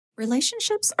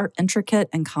Relationships are intricate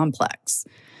and complex.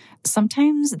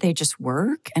 Sometimes they just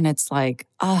work and it's like,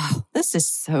 oh, this is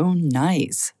so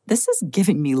nice. This is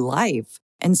giving me life.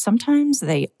 And sometimes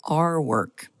they are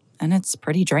work and it's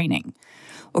pretty draining.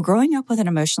 Well, growing up with an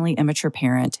emotionally immature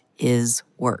parent is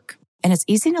work. And it's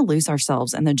easy to lose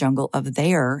ourselves in the jungle of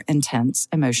their intense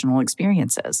emotional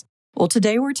experiences. Well,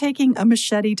 today we're taking a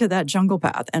machete to that jungle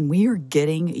path and we are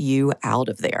getting you out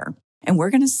of there. And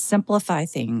we're going to simplify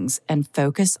things and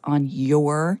focus on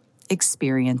your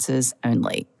experiences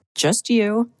only. Just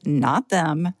you, not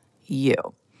them, you.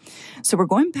 So we're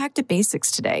going back to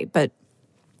basics today, but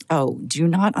do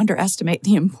not underestimate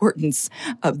the importance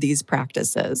of these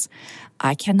practices.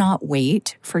 I cannot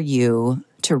wait for you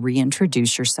to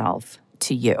reintroduce yourself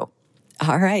to you.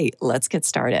 All right, let's get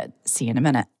started. See you in a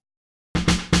minute.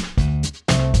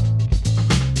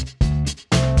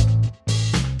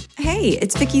 Hey,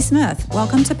 it's Vicki Smith.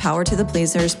 Welcome to Power to the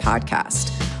Pleasers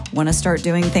podcast. Want to start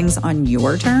doing things on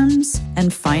your terms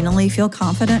and finally feel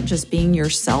confident just being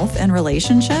yourself in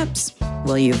relationships?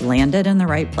 Well, you've landed in the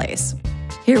right place.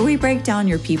 Here we break down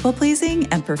your people-pleasing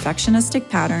and perfectionistic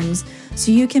patterns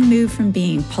so you can move from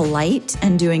being polite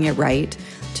and doing it right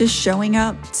to showing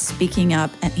up, speaking up,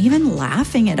 and even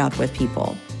laughing it up with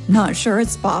people. Not sure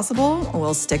it's possible?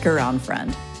 Well, stick around,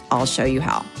 friend. I'll show you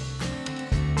how.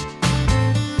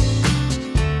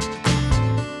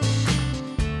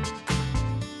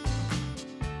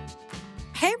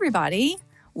 Hey, everybody.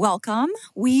 Welcome.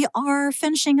 We are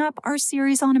finishing up our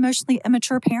series on emotionally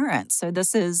immature parents. So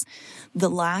this is the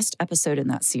last episode in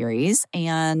that series.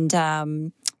 And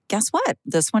guess what?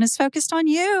 This one is focused on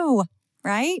you,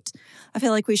 right? I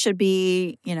feel like we should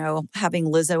be, having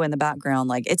Lizzo in the background.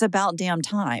 Like, it's about damn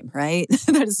time, right?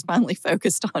 That is finally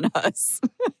focused on us.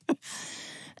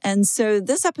 And so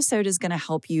this episode is going to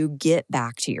help you get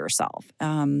back to yourself,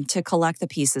 to collect the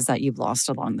pieces that you've lost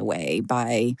along the way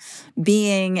by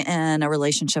being in a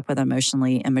relationship with an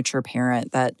emotionally immature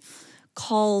parent that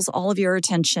calls all of your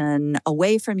attention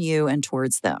away from you and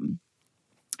towards them.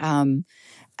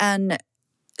 And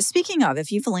speaking of,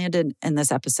 if you've landed in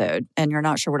this episode and you're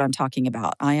not sure what I'm talking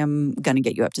about, I am going to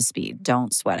get you up to speed.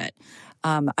 Don't sweat it.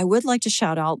 I would like to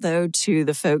shout out, though, to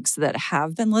the folks that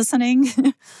have been listening.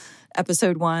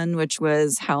 Episode 1, which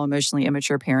was how emotionally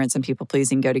immature parents and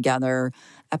people-pleasing go together.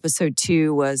 Episode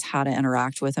 2 was how to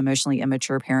interact with emotionally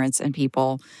immature parents and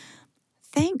people.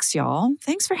 Thanks, y'all.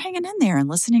 Thanks for hanging in there and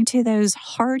listening to those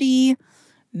hearty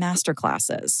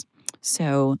masterclasses.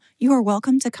 So you are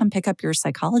welcome to come pick up your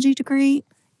psychology degree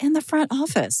in the front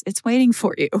office. It's waiting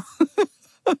for you.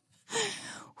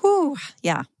 Whew,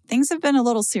 yeah, things have been a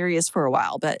little serious for a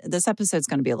while, but this episode's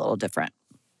going to be a little different.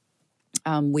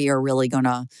 We are really going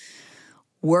to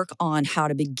work on how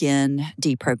to begin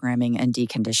deprogramming and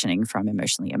deconditioning from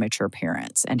emotionally immature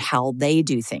parents and how they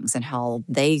do things and how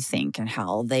they think and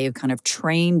how they've kind of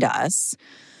trained us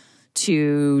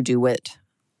to do what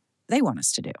they want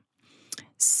us to do.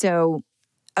 So,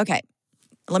 okay,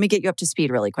 let me get you up to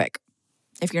speed really quick.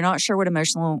 If you're not sure what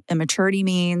emotional immaturity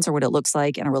means or what it looks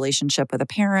like in a relationship with a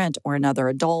parent or another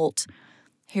adult,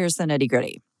 here's the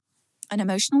nitty-gritty. An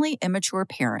emotionally immature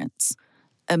parent's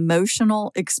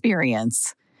emotional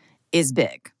experience is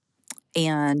big.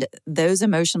 And those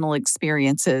emotional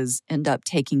experiences end up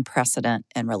taking precedent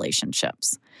in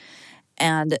relationships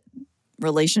and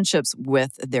relationships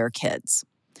with their kids.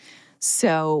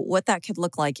 So what that could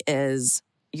look like is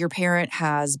your parent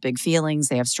has big feelings,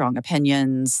 they have strong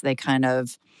opinions, they kind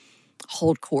of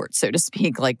hold court, so to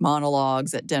speak, like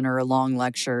monologues at dinner, long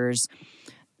lectures.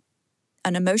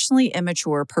 An emotionally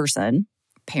immature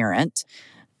parent,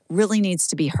 really needs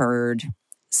to be heard,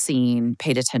 seen,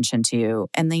 paid attention to,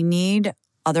 and they need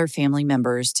other family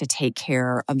members to take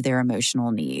care of their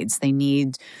emotional needs. They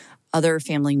need other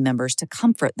family members to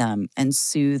comfort them and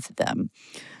soothe them.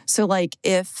 So like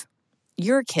if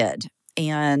you're a kid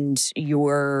and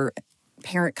your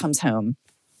parent comes home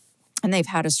and they've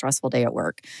had a stressful day at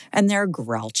work and they're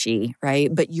grouchy, right?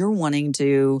 But you're wanting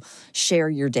to share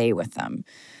your day with them.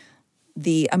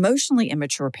 The emotionally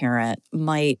immature parent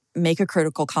might make a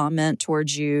critical comment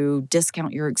towards you,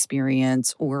 discount your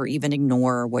experience, or even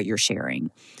ignore what you're sharing.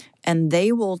 And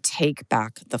they will take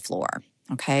back the floor,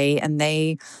 okay? And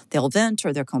they'll vent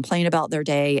or they'll complain about their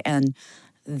day, and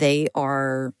they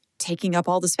are taking up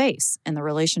all the space in the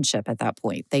relationship at that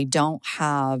point. They don't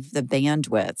have the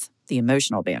bandwidth, the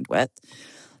emotional bandwidth,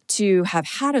 to have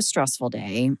had a stressful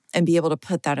day and be able to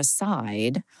put that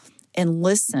aside and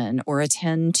listen or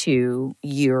attend to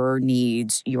your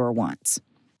needs, your wants.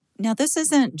 Now, this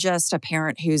isn't just a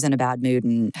parent who's in a bad mood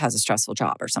and has a stressful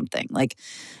job or something. Like,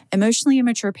 emotionally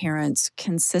immature parents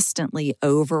consistently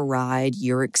override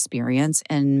your experience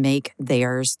and make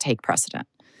theirs take precedent.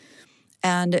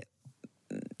 And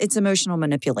it's emotional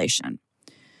manipulation.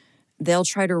 They'll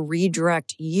try to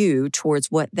redirect you towards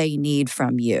what they need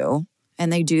from you.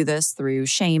 And they do this through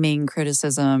shaming,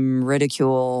 criticism,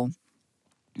 ridicule.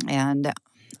 And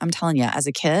I'm telling you, as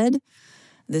a kid,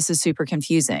 this is super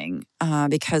confusing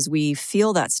because we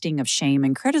feel that sting of shame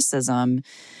and criticism.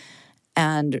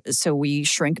 And so we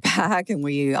shrink back and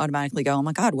we automatically go, oh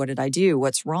my God, what did I do?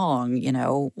 What's wrong?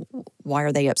 Why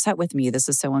are they upset with me? This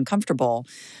is so uncomfortable.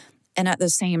 And at the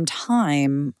same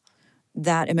time,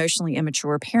 that emotionally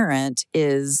immature parent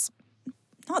is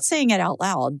not saying it out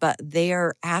loud, but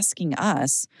they're asking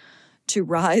us to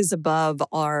rise above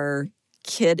our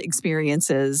kid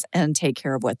experiences and take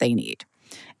care of what they need.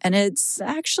 And it's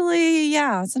actually,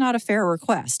 it's not a fair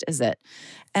request, is it?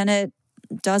 And it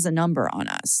does a number on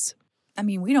us. I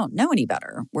mean, we don't know any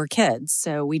better. We're kids,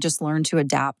 so we just learn to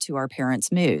adapt to our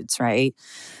parents' moods, right?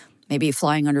 Maybe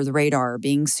flying under the radar,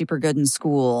 being super good in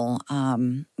school,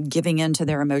 giving in to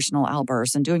their emotional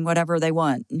outbursts and doing whatever they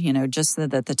want, just so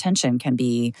that the tension can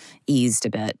be eased a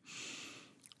bit.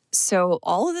 So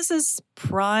all of this is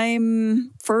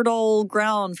prime, fertile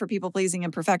ground for people-pleasing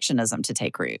and perfectionism to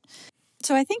take root.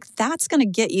 So I think that's going to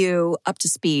get you up to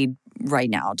speed right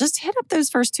now. Just hit up those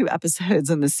first 2 episodes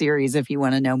in the series if you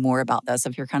want to know more about this,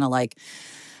 if you're kind of like,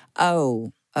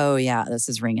 oh yeah, this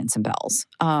is ringing some bells.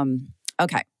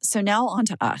 Okay, so now on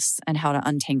to us and how to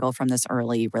untangle from this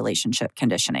early relationship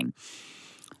conditioning.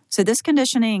 So this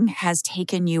conditioning has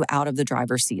taken you out of the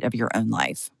driver's seat of your own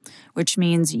life, which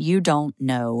means you don't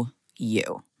know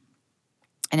you.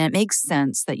 And it makes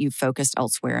sense that you've focused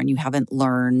elsewhere and you haven't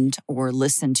learned or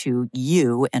listened to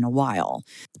you in a while.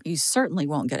 You certainly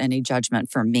won't get any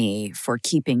judgment from me for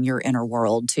keeping your inner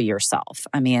world to yourself.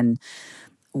 I mean,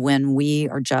 when we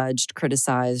are judged,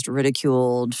 criticized,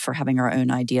 ridiculed for having our own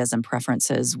ideas and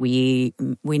preferences, we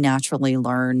naturally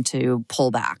learn to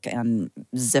pull back and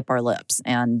zip our lips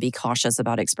and be cautious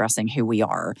about expressing who we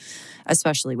are,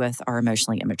 especially with our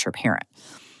emotionally immature parent.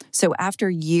 So after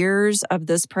years of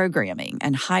this programming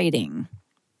and hiding,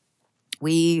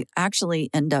 we actually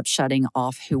end up shutting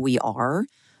off who we are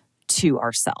to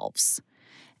ourselves.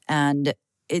 And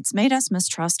it's made us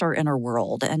mistrust our inner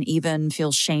world and even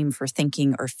feel shame for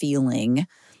thinking or feeling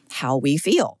how we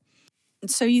feel.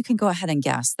 So you can go ahead and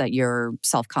guess that your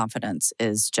self-confidence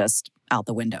is just out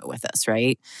the window with this,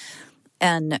 right?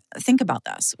 And think about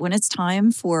this. When it's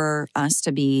time for us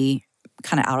to be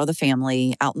kind of out of the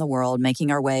family, out in the world,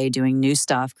 making our way, doing new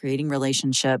stuff, creating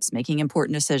relationships, making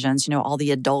important decisions, all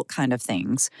the adult kind of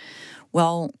things,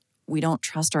 well, we don't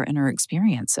trust our inner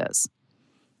experiences.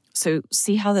 So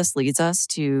see how this leads us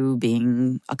to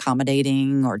being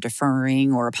accommodating or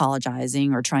deferring or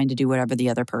apologizing or trying to do whatever the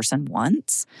other person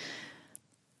wants.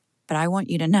 But I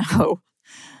want you to know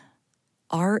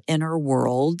our inner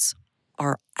worlds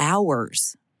are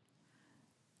ours.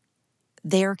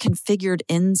 They're configured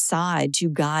inside to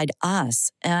guide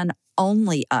us and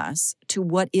only us to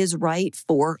what is right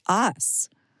for us.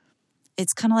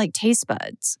 It's kind of like taste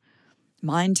buds.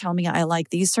 Mine tell me I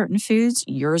like these certain foods.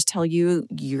 Yours tell you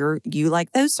you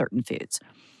like those certain foods.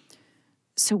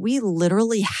 So we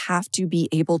literally have to be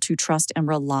able to trust and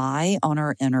rely on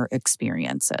our inner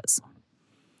experiences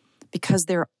because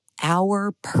they're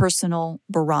our personal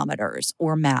barometers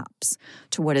or maps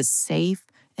to what is safe,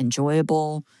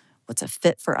 enjoyable, what's a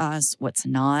fit for us, what's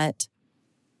not.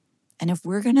 And if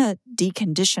we're going to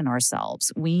decondition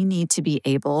ourselves, we need to be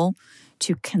able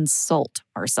to consult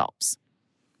ourselves.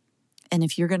 And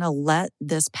if you're going to let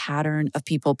this pattern of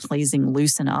people pleasing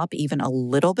loosen up even a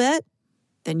little bit,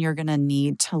 then you're going to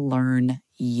need to learn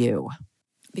you.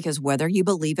 Because whether you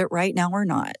believe it right now or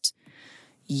not,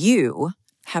 you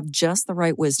have just the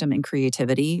right wisdom and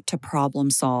creativity to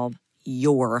problem solve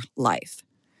your life.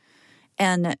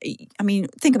 And I mean,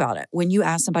 think about it. When you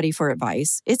ask somebody for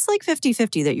advice, it's like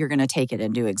 50-50 that you're going to take it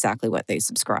and do exactly what they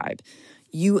subscribe.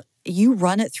 You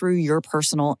run it through your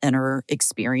personal inner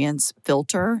experience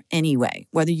filter anyway,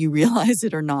 whether you realize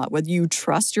it or not, whether you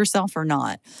trust yourself or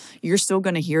not, you're still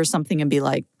going to hear something and be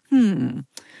like, do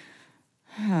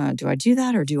I do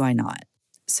that or do I not?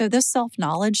 So this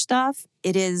self-knowledge stuff,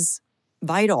 it is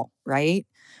vital, right?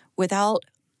 Without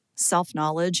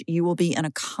self-knowledge, you will be in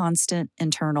a constant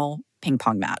internal ping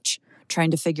pong match,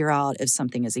 trying to figure out if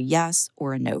something is a yes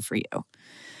or a no for you.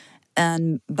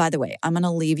 And by the way, I'm going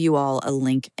to leave you all a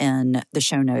link in the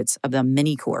show notes of the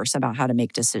mini course about how to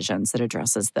make decisions that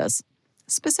addresses this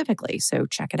specifically. So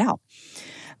check it out.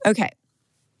 Okay.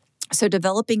 So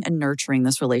developing and nurturing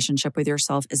this relationship with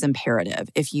yourself is imperative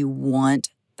if you want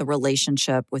the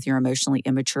relationship with your emotionally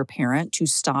immature parent to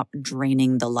stop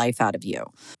draining the life out of you.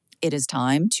 It is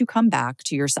time to come back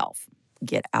to yourself.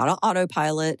 Get out of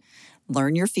autopilot,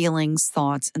 learn your feelings,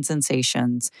 thoughts, and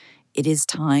sensations. It is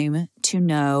time to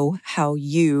know how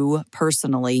you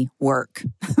personally work.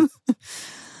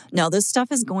 Now, this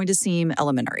stuff is going to seem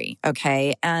elementary,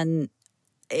 okay? And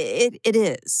it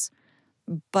is.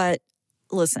 But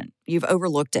listen, you've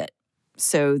overlooked it.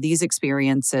 So these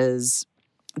experiences,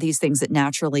 these things that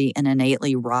naturally and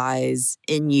innately rise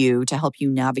in you to help you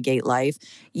navigate life,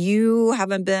 you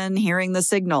haven't been hearing the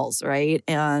signals, right?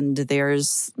 And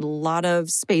there's a lot of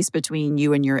space between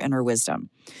you and your inner wisdom.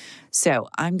 So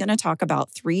I'm going to talk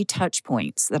about 3 touch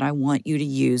points that I want you to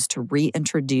use to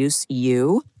reintroduce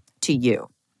you to you.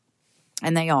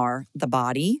 And they are the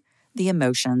body, the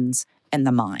emotions, and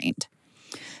the mind.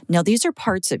 Now, these are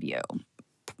parts of you.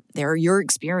 They're your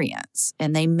experience,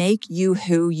 and they make you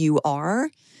who you are.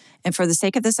 And for the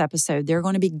sake of this episode, they're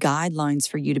going to be guidelines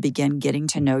for you to begin getting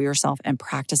to know yourself and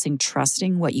practicing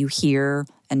trusting what you hear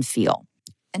and feel.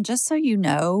 And just so you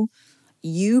know,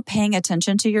 you paying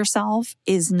attention to yourself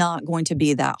is not going to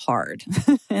be that hard.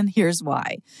 And here's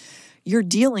why. You're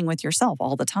dealing with yourself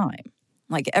all the time.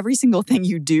 Like every single thing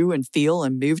you do and feel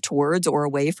and move towards or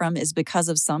away from is because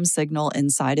of some signal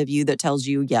inside of you that tells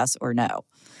you yes or no.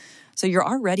 So you're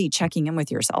already checking in with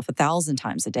yourself 1,000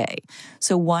 times a day.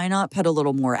 So why not put a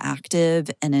little more active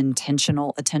and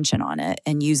intentional attention on it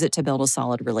and use it to build a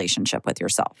solid relationship with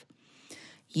yourself?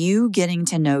 You getting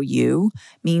to know you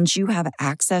means you have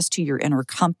access to your inner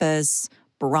compass,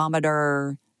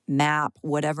 barometer, map,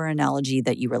 whatever analogy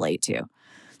that you relate to.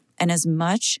 And as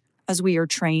much as we are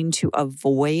trained to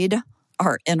avoid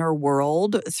our inner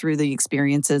world through the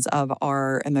experiences of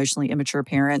our emotionally immature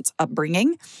parents'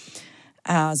 upbringing,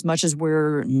 as much as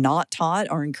we're not taught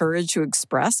or encouraged to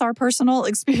express our personal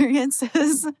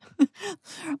experiences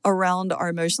around our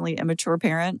emotionally immature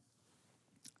parent,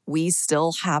 we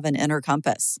still have an inner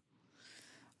compass.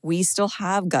 We still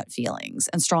have gut feelings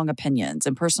and strong opinions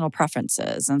and personal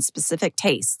preferences and specific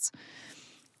tastes.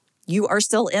 You are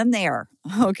still in there,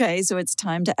 okay? So it's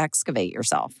time to excavate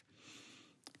yourself.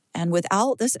 And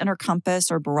without this inner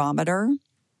compass or barometer,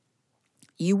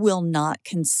 you will not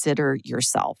consider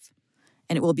yourself.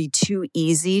 And it will be too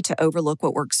easy to overlook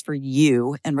what works for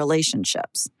you in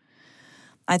relationships.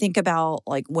 I think about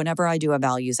like whenever I do a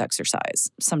values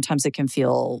exercise, sometimes it can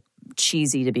feel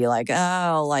cheesy to be like,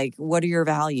 oh, like, what are your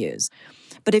values?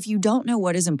 But if you don't know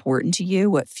what is important to you,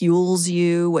 what fuels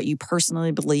you, what you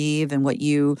personally believe, and what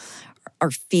you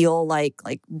or feel like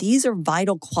these are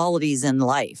vital qualities in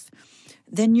life,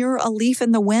 then you're a leaf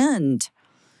in the wind.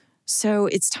 So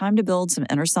it's time to build some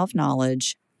inner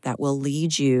self-knowledge that will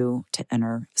lead you to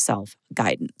inner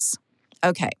self-guidance.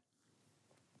 Okay,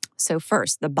 so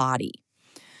first, the body.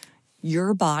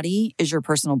 Your body is your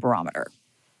personal barometer.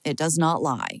 It does not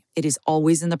lie. It is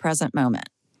always in the present moment.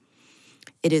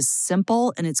 It is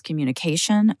simple in its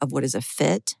communication of what is a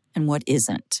fit and what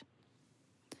isn't.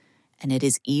 And it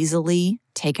is easily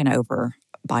taken over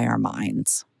by our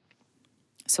minds.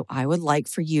 So I would like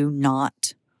for you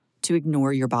not to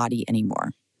ignore your body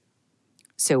anymore.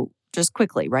 So just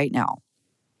quickly, right now,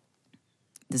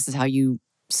 this is how you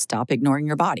stop ignoring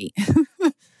your body.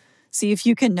 See if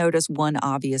you can notice one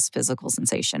obvious physical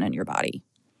sensation in your body.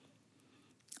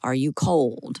 Are you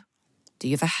cold? Do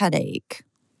you have a headache?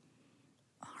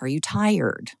 Are you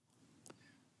tired?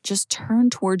 Just turn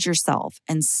towards yourself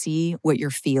and see what you're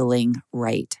feeling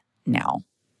right now.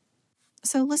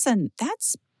 So listen,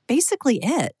 that's basically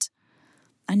it.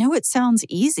 I know it sounds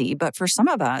easy, but for some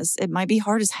of us, it might be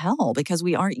hard as hell because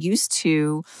we aren't used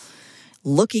to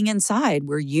looking inside.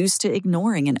 We're used to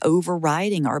ignoring and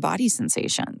overriding our body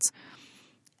sensations.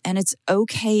 And it's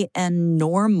okay and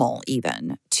normal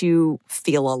even to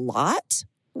feel a lot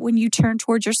when you turn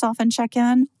towards yourself and check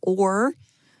in, or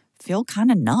feel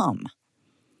kind of numb.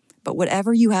 But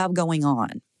whatever you have going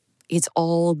on, it's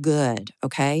all good,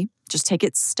 okay? Just take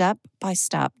it step by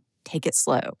step. Take it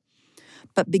slow.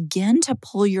 But begin to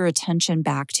pull your attention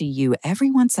back to you every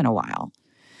once in a while.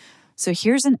 So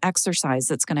here's an exercise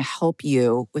that's going to help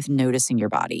you with noticing your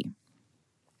body.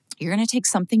 You're going to take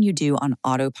something you do on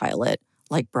autopilot,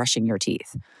 like brushing your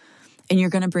teeth, and you're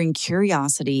going to bring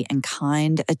curiosity and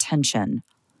kind attention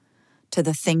to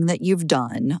the thing that you've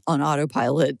done on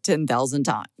autopilot 10,000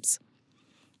 times.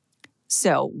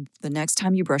 So the next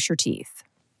time you brush your teeth,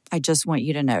 I just want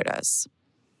you to notice,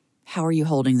 how are you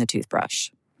holding the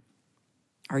toothbrush?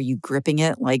 Are you gripping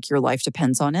it like your life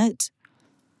depends on it?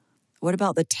 What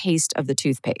about the taste of the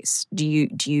toothpaste? Do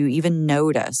you even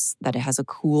notice that it has a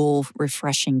cool,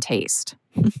 refreshing taste?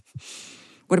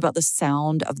 What about the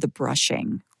sound of the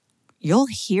brushing? You'll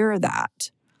hear that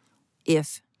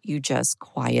if you just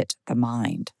quiet the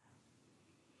mind.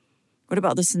 What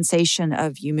about the sensation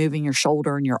of you moving your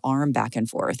shoulder and your arm back and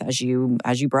forth as you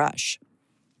brush?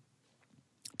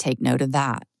 Take note of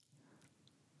that.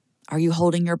 Are you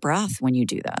holding your breath when you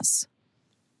do this?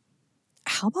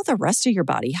 How about the rest of your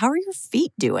body? How are your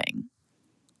feet doing?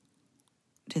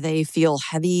 Do they feel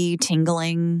heavy,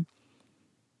 tingling?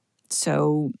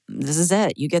 So this is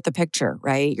it. You get the picture,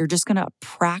 right? You're just going to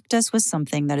practice with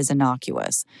something that is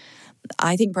innocuous.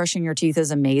 I think brushing your teeth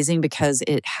is amazing because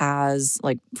it has,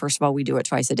 first of all, we do it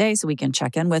twice a day so we can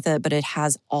check in with it, but it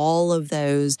has all of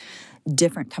those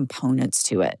different components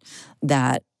to it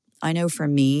that I know for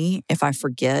me, if I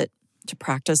forget to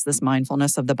practice this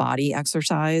mindfulness of the body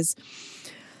exercise,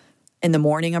 in the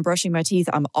morning I'm brushing my teeth,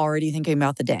 I'm already thinking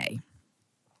about the day.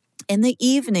 In the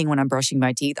evening when I'm brushing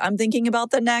my teeth, I'm thinking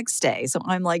about the next day. So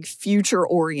I'm future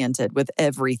oriented with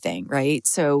everything, right?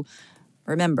 So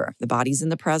remember, the body's in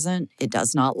the present. It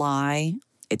does not lie.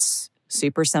 It's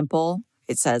super simple.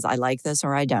 It says, I like this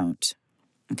or I don't.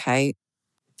 Okay.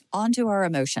 On to our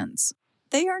emotions.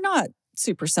 They are not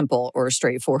super simple or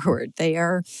straightforward. They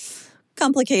are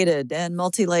complicated and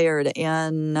multi-layered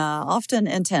and often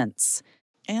intense.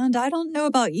 And I don't know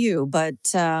about you, but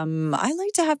I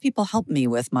like to have people help me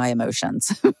with my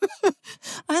emotions.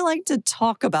 I like to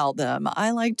talk about them.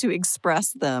 I like to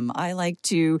express them. I like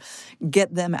to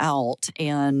get them out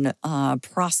and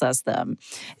process them.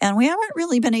 And we haven't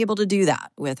really been able to do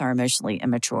that with our emotionally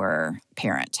immature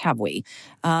parent, have we?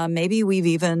 Maybe we've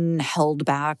even held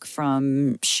back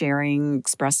from sharing,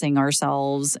 expressing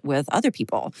ourselves with other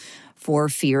people for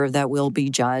fear that we'll be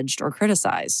judged or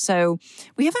criticized. So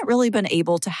we haven't really been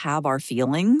able to have our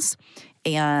feelings,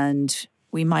 and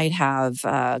we might have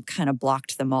kind of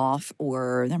blocked them off,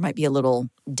 or there might be a little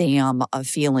dam of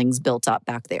feelings built up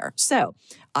back there. So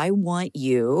I want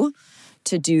you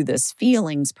to do this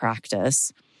feelings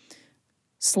practice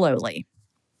slowly,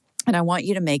 and I want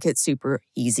you to make it super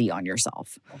easy on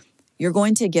yourself. You're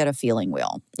going to get a feeling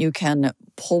wheel. You can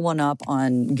pull one up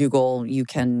on Google. You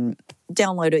can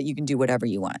download it. You can do whatever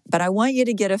you want. But I want you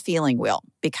to get a feeling wheel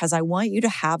because I want you to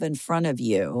have in front of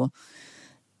you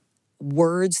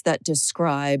words that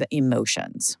describe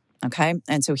emotions. Okay?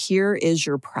 And so here is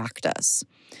your practice.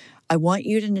 I want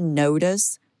you to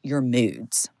notice your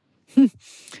moods.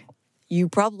 You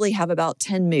probably have about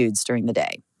 10 moods during the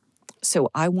day. So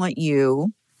I want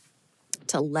you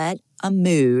to let a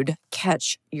mood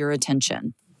catch your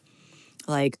attention.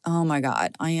 Oh my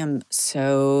God, I am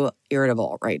so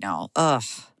irritable right now. Ugh.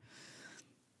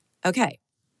 Okay,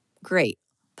 great.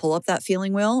 Pull up that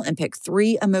feeling wheel and pick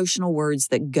 3 emotional words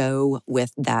that go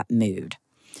with that mood.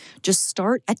 Just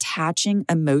start attaching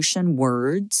emotion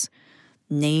words,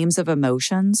 names of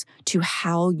emotions, to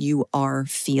how you are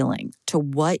feeling, to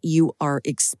what you are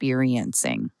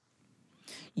experiencing.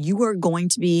 You are going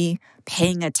to be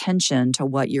paying attention to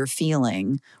what you're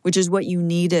feeling, which is what you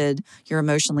needed your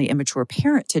emotionally immature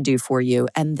parent to do for you,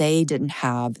 and they didn't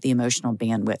have the emotional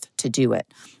bandwidth to do it.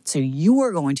 So you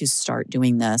are going to start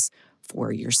doing this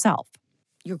for yourself.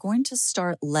 You're going to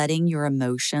start letting your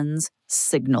emotions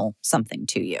signal something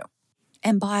to you.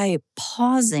 And by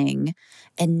pausing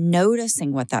and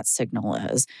noticing what that signal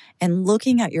is and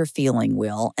looking at your feeling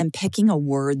wheel and picking a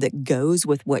word that goes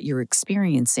with what you're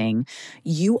experiencing,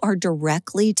 you are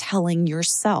directly telling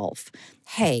yourself,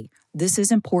 hey, this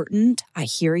is important. I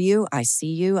hear you. I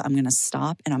see you. I'm going to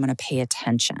stop and I'm going to pay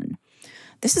attention.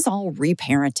 This is all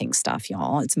reparenting stuff,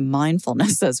 y'all. It's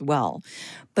mindfulness as well.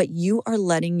 But you are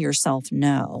letting yourself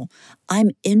know, I'm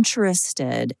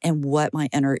interested in what my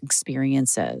inner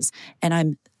experience is. And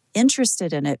I'm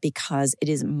interested in it because it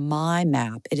is my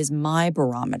map. It is my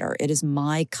barometer. It is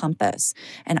my compass.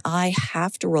 And I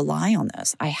have to rely on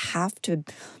this. I have to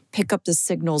pick up the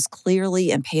signals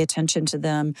clearly and pay attention to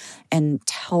them and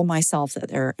tell myself that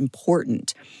they're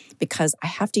important because I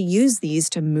have to use these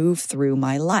to move through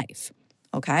my life.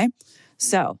 Okay,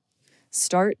 so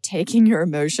start taking your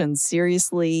emotions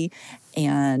seriously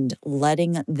and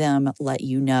letting them let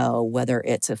you know whether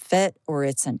it's a fit or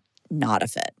it's not a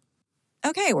fit.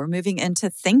 Okay, we're moving into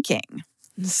thinking.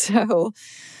 So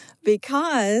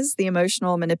because the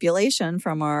emotional manipulation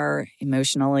from our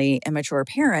emotionally immature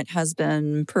parent has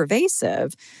been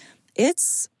pervasive,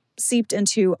 it's seeped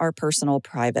into our personal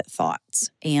private thoughts.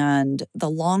 And the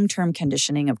long-term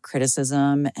conditioning of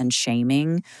criticism and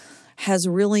shaming has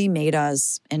really made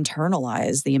us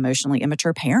internalize the emotionally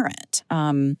immature parent.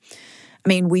 I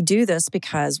mean, we do this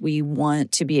because we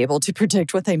want to be able to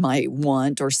predict what they might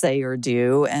want or say or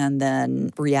do, and then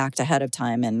react ahead of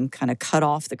time and kind of cut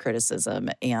off the criticism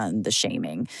and the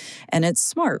shaming. And it's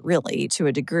smart, really, to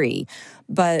a degree.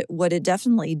 But what it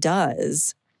definitely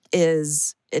does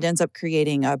is it ends up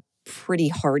creating a pretty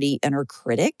hardy inner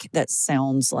critic that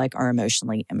sounds like our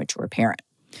emotionally immature parent.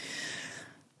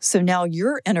 So now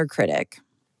your inner critic,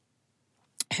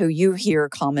 who you hear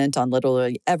comment on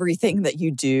literally everything that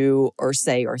you do or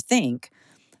say or think,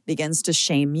 begins to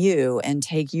shame you and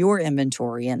take your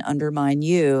inventory and undermine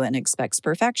you and expects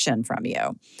perfection from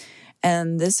you.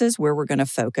 And this is where we're going to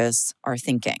focus our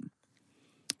thinking.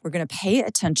 We're going to pay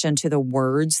attention to the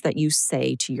words that you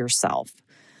say to yourself.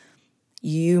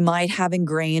 You might have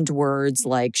ingrained words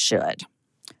like should,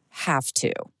 have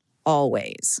to,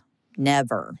 always,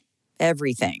 never,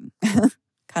 everything,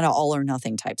 kind of all or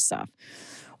nothing type stuff.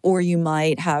 Or you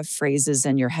might have phrases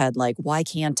in your head like, why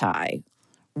can't I?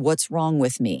 What's wrong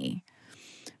with me?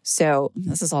 So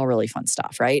this is all really fun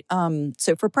stuff, right?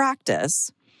 So for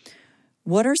practice,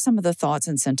 what are some of the thoughts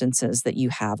and sentences that you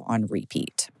have on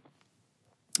repeat?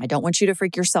 I don't want you to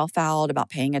freak yourself out about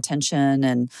paying attention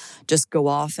and just go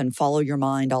off and follow your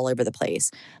mind all over the place.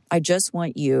 I just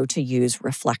want you to use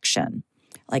reflection.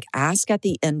 Like ask at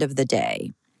the end of the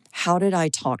day, how did I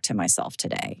talk to myself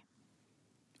today?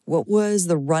 What was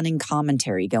the running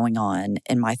commentary going on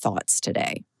in my thoughts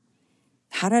today?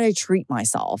 How did I treat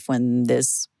myself when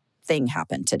this thing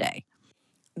happened today?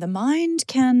 The mind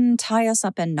can tie us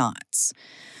up in knots.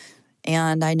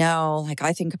 And I know,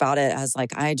 I think about it as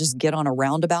I just get on a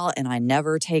roundabout and I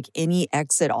never take any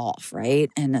exit off,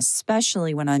 right? And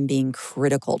especially when I'm being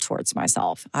critical towards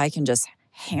myself, I can just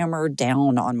hammer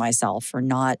down on myself for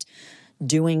not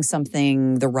doing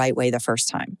something the right way the first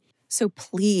time. So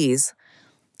please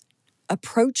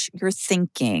approach your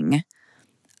thinking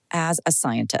as a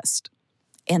scientist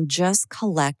and just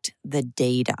collect the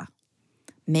data.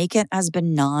 Make it as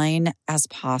benign as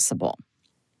possible.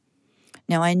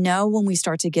 Now, I know when we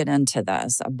start to get into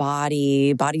this,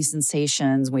 body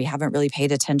sensations, we haven't really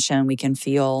paid attention. We can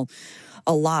feel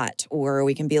a lot, or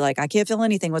we can be like, I can't feel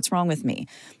anything. What's wrong with me?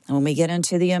 And when we get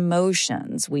into the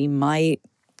emotions, we might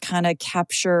kind of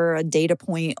capture a data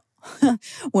point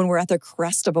when we're at the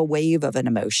crest of a wave of an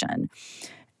emotion.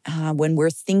 When we're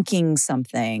thinking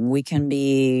something, we can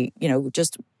be,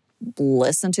 just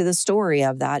listen to the story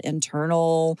of that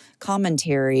internal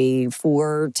commentary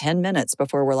for 10 minutes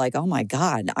before we're like, oh my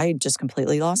God, I just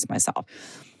completely lost myself.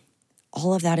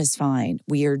 All of that is fine.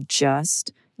 We are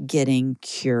just getting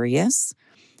curious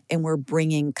and we're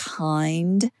bringing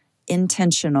kind,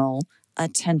 intentional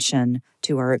attention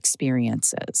to our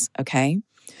experiences, okay?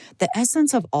 The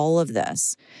essence of all of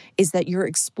this is that you're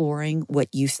exploring what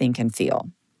you think and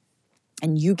feel,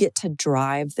 and you get to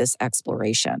drive this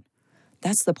exploration.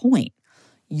 That's the point.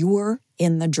 You're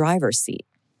in the driver's seat.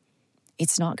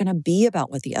 It's not going to be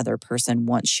about what the other person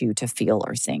wants you to feel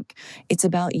or think. It's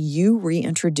about you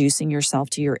reintroducing yourself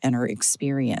to your inner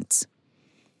experience.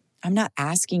 I'm not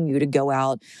asking you to go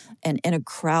out and in a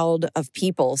crowd of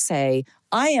people say,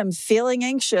 I am feeling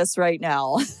anxious right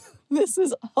now. This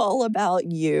is all about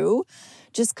you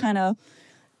just kind of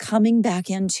coming back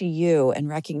into you and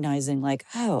recognizing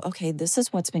oh, okay, this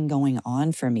is what's been going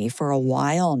on for me for a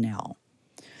while now.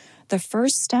 The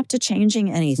first step to changing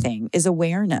anything is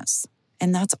awareness,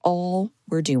 and that's all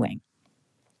we're doing.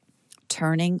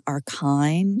 Turning our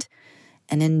kind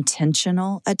and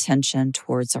intentional attention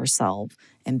towards ourselves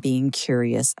and being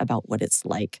curious about what it's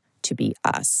like to be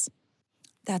us.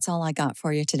 That's all I got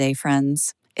for you today,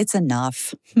 friends. It's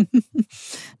enough.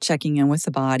 Checking in with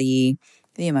the body,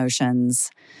 the emotions,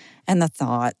 and the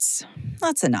thoughts.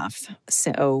 That's enough.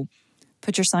 So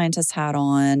put your scientist hat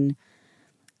on.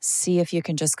 See if you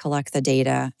can just collect the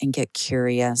data and get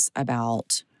curious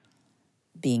about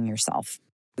being yourself.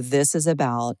 This is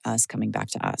about us coming back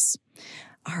to us.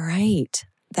 All right.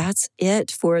 That's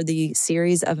it for the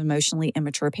series of Emotionally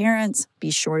Immature Parents. Be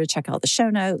sure to check out the show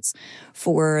notes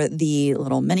for the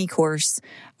little mini course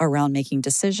around making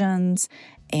decisions.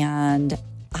 And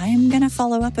I'm going to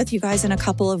follow up with you guys in a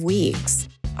couple of weeks.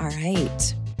 All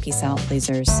right. Peace out,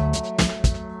 pleasers.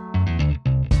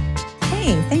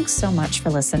 Hey, thanks so much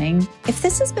for listening. If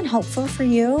this has been helpful for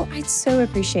you, I'd so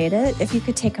appreciate it if you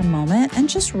could take a moment and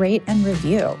just rate and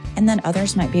review, and then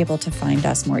others might be able to find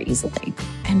us more easily.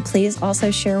 And please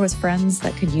also share with friends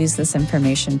that could use this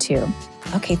information too.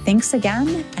 Okay, thanks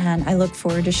again, and I look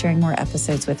forward to sharing more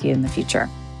episodes with you in the future.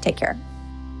 Take care.